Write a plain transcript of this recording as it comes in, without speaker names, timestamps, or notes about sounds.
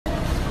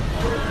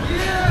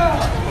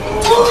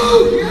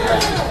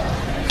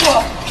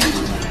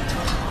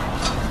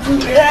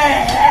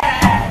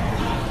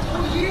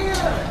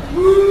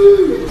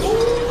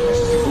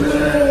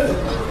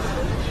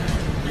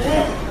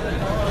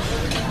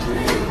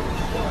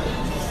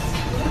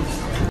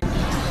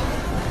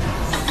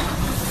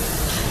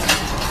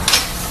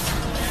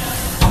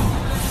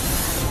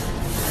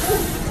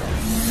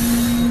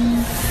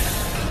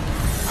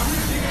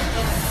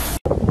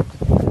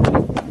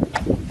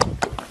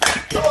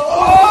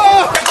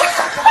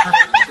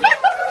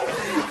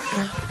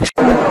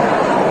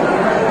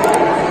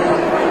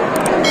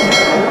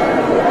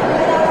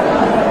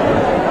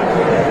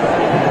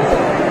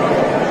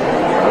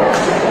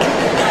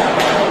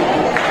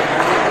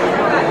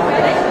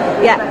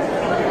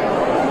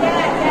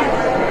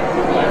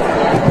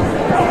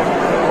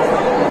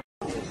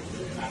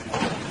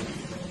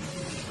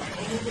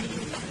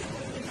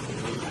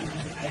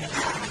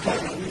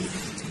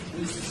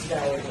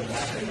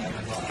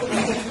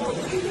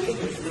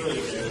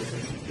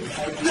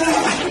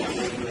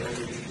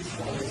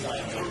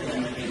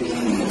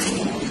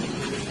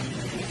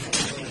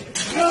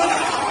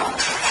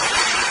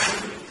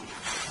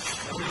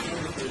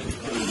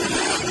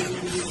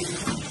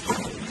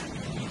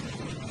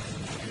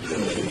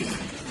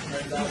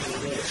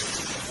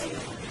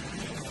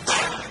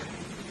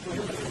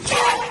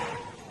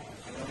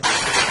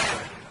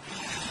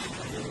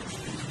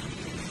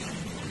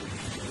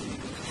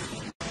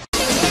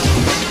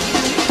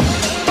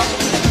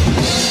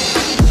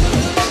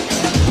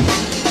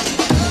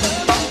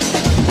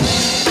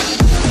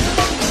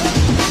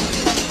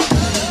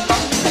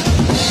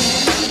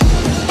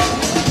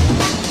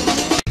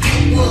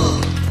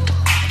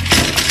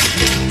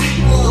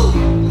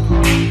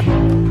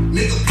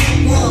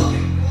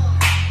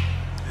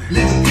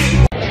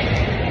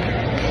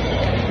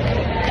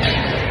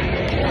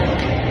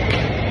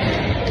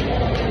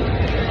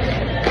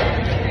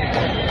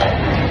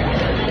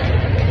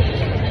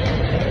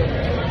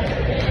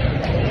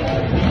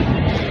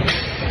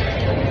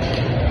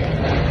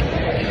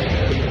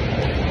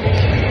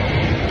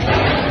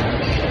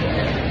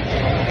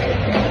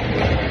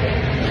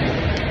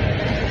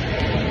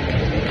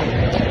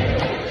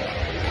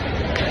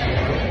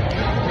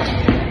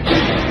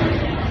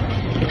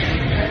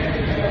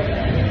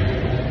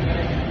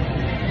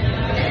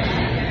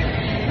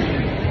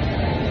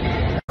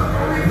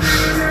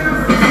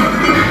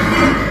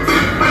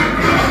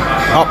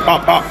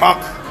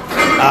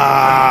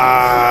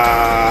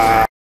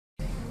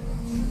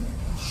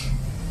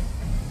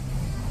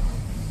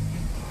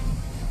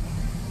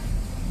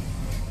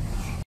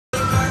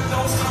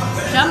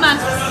Llama.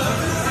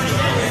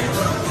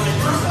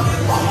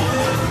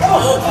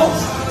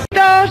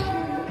 Dos.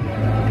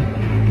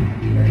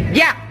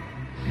 Ya.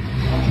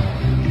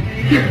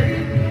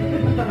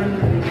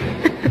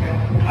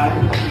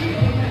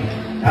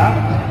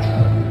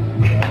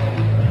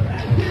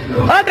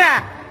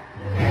 Otra.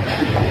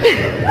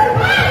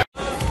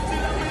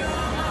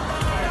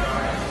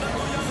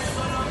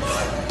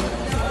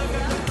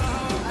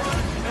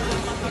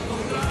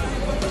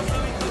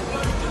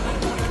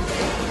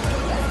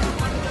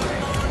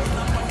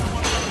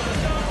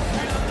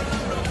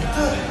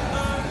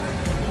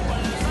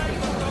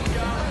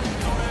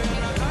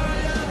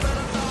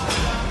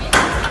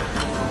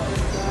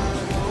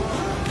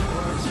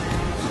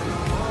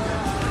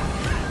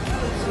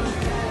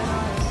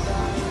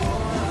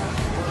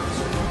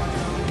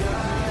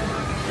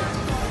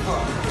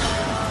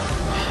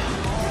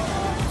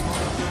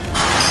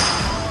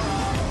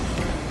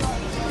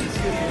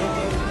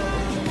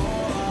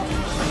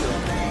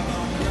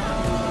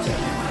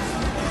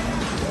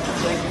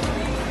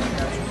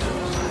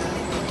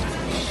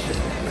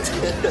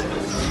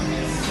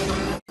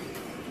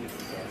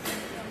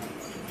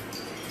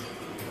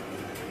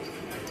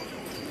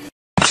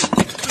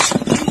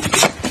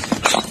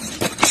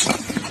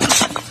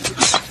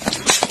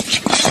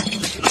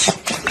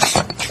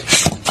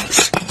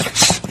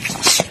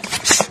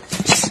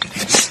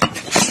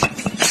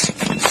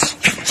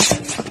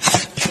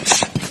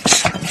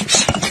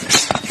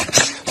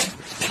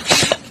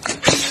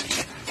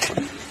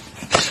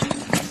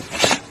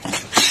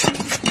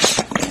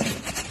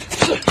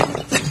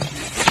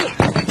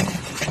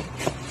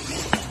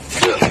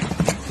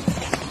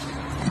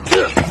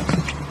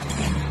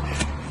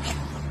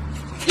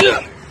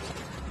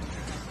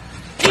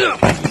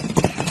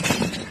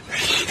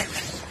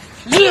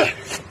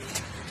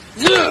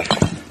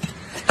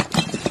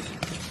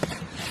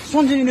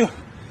 손 진이요.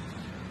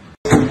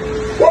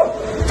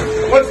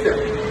 What's that?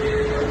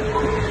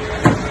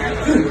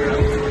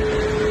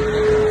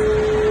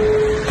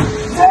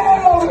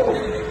 Whoa!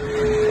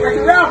 Break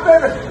it down,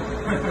 baby.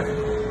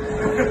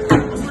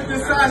 Let's put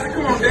this side.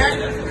 Come on, Dad.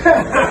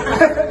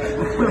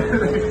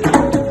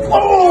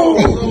 Oh!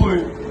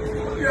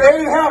 It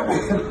ain't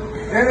happening.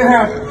 It ain't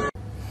happening.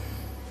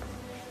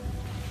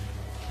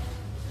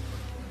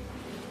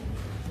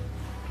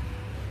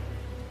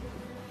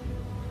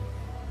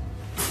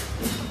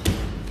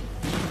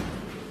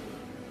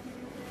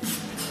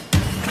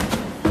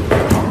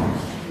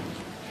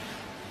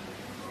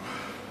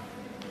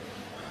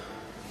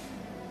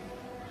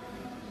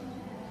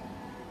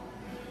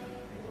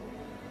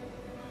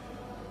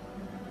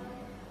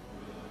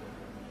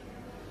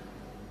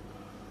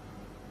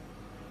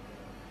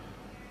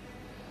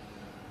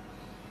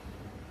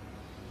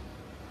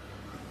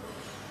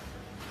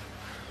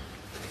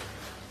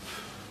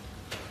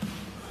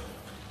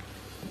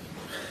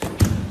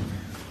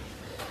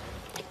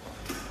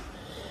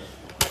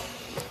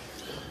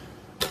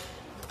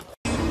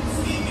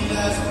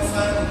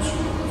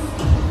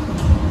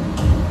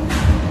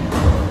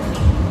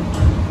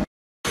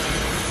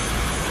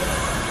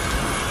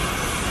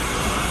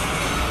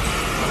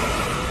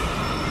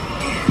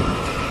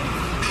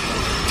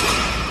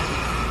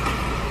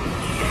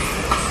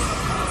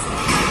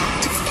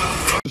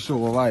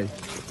 Vai.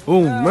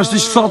 Mas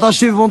tens que saltar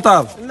cheio de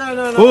vontade.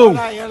 Não.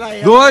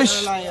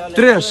 Dois,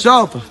 três,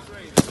 salta.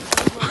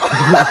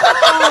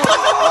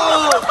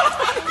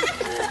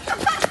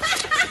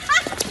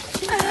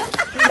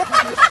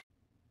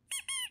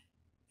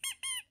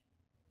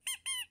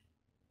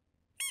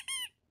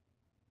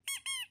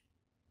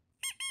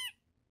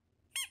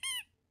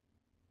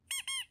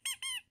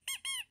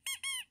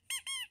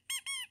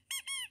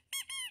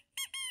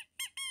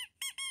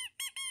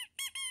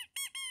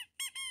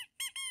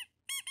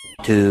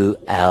 Two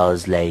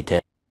hours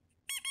later.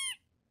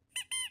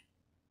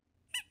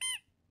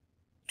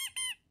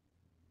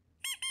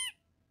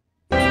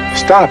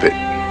 Stop it.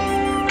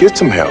 Get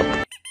some help.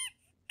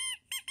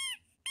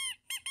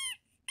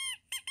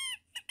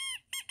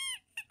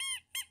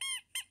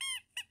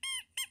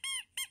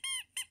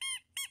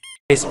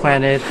 Face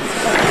planted. My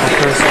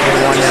first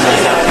one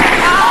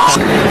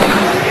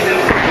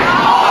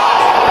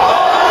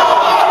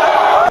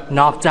in.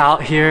 Knocked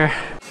out here.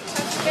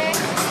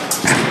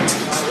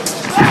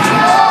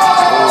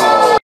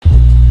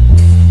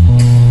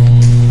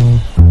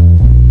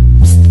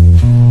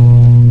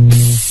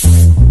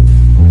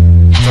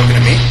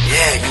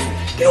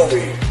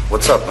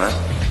 What's up, man?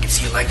 I can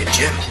see you like the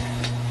gym.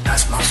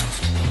 Nice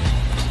muscles.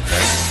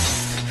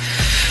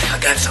 I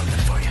got something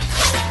for you.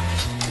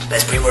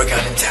 Best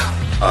pre-workout in town.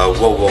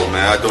 Whoa,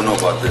 man, I don't know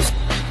about this.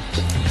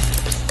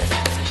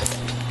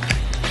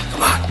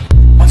 Come on.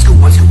 One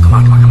scoop. Come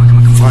on.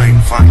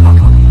 Fine. Come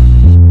on.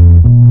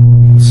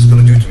 What's this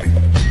gonna do to me?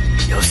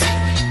 You'll see.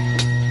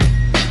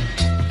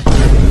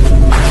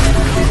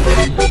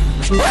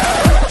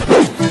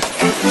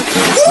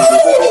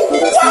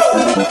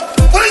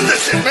 What is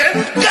this shit, man?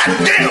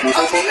 Goddamn!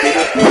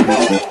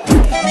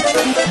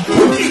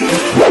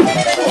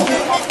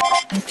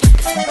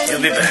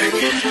 You'll be back.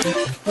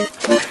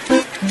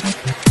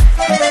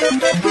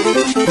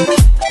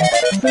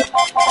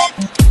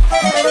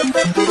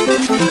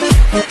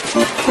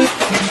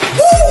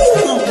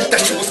 Woo!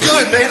 That shit was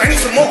good, man. I need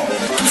some more.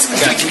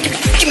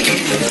 Give me.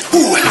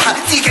 Ooh,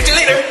 see you, catch you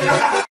later.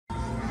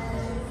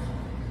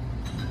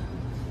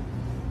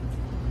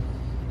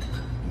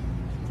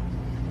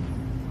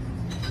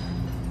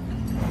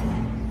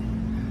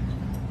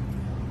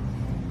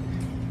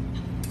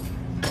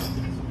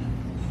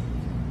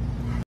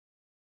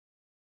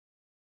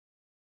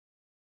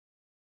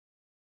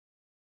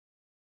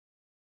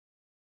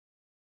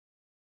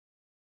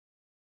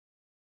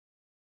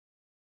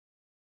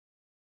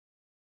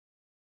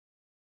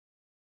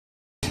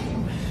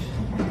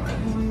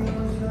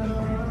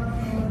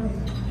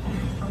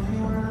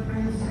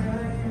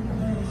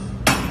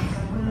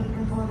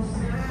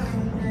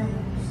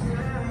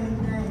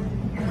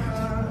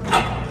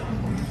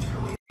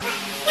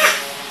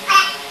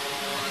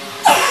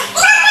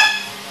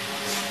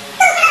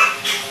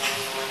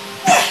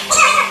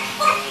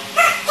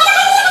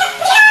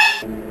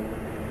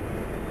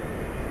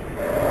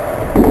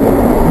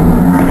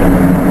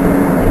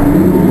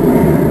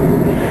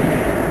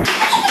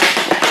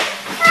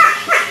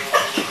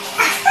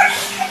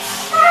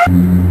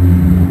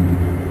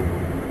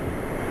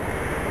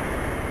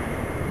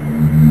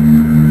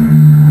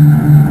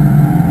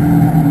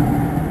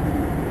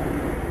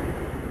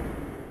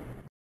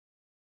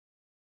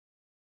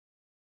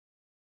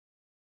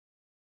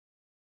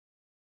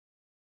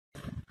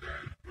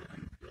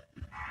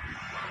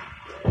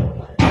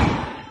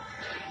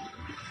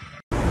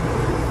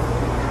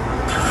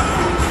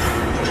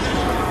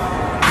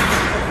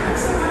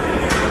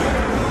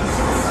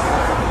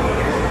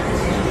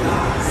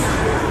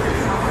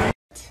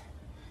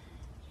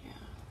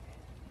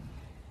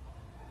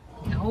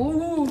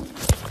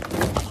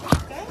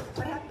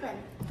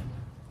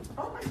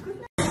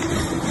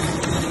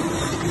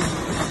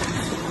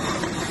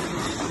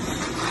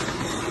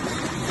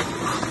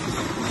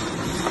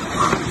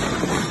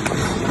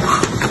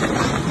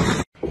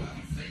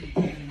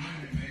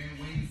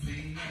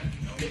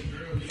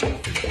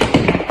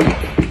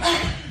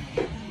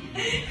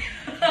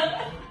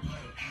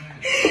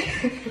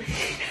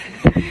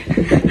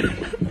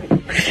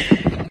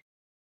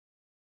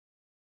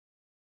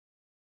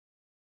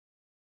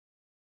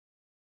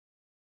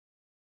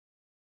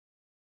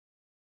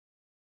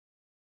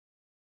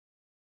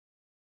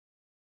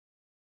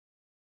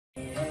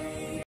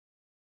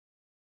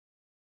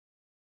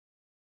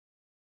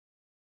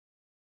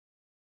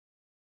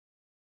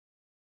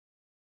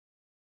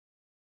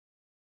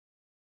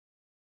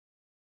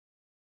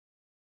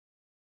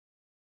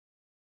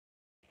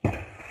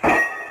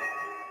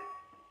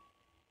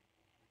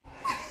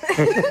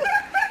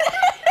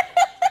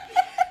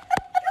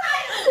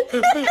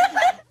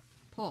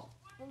 Pull.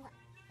 1,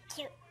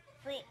 2,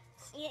 3,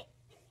 4.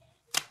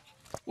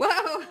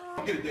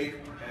 Whoa! Get a date.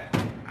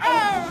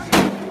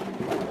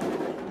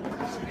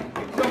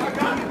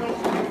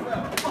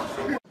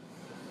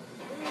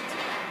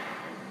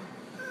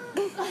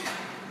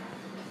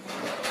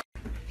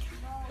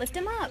 Lift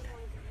him up.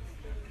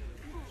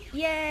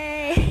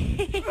 Yay!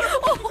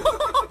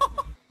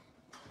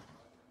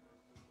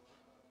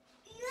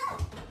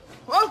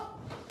 Whoa!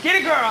 Get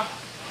it, girl.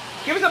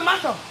 Give us some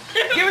muscle.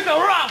 Give us some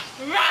raw.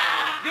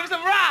 Give us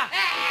some raw.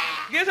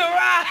 Give us some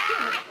raw.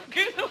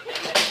 Give us some.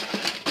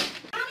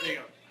 There you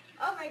go.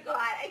 Oh my god,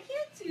 I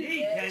can't do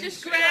this.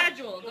 Just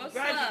gradual. Go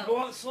slow. Go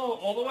out slow,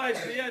 all the way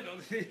to the end.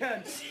 To the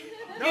end.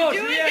 No,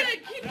 You're to doing the end. good.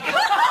 Keep going.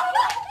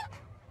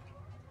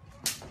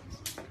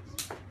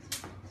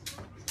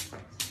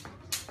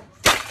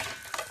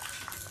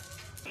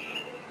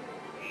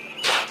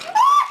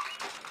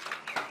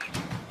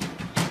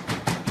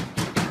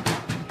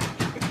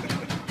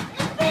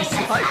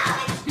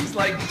 He's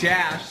like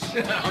Dash on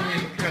The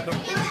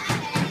Incredibles.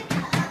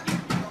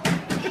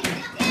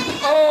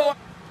 Oh!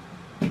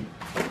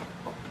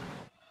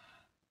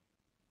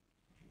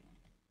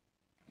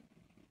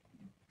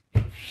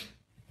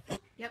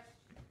 Yep.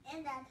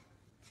 And that.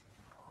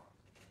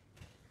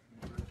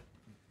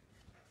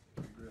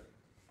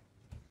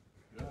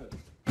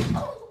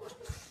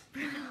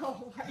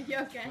 Oh, are you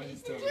okay?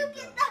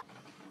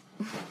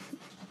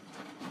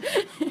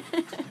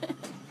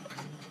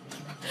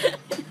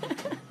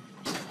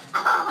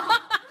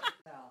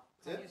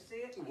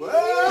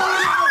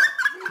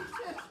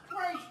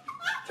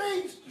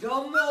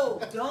 Don't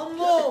move! Don't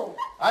move!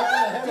 I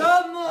got him.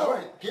 Don't move! All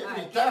right, get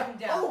me down.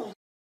 down.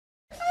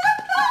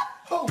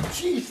 Oh,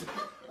 jeez.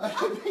 I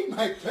peed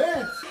my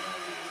pants.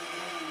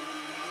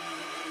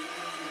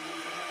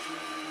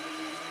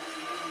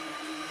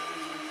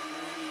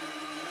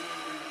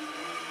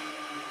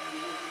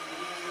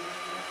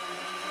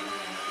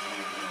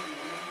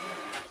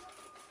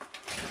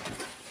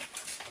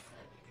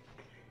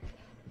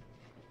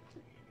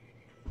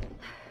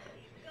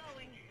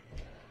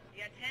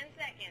 You got 10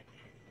 seconds.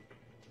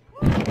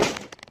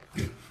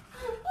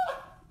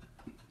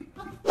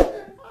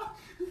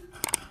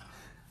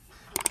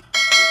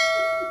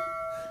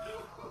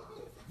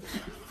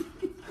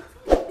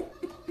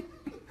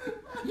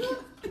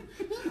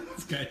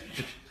 Okay.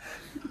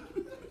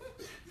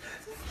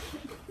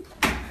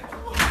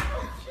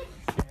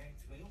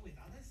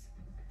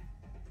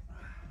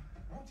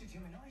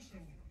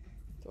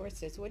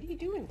 Dorcas, what are you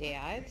doing,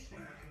 Dad?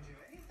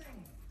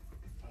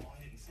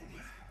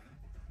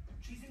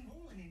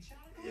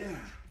 Yeah.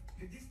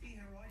 Could this be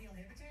her ideal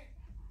habitat?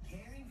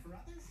 Caring for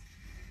others?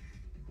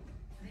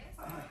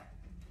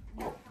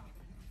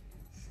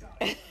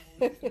 Stop.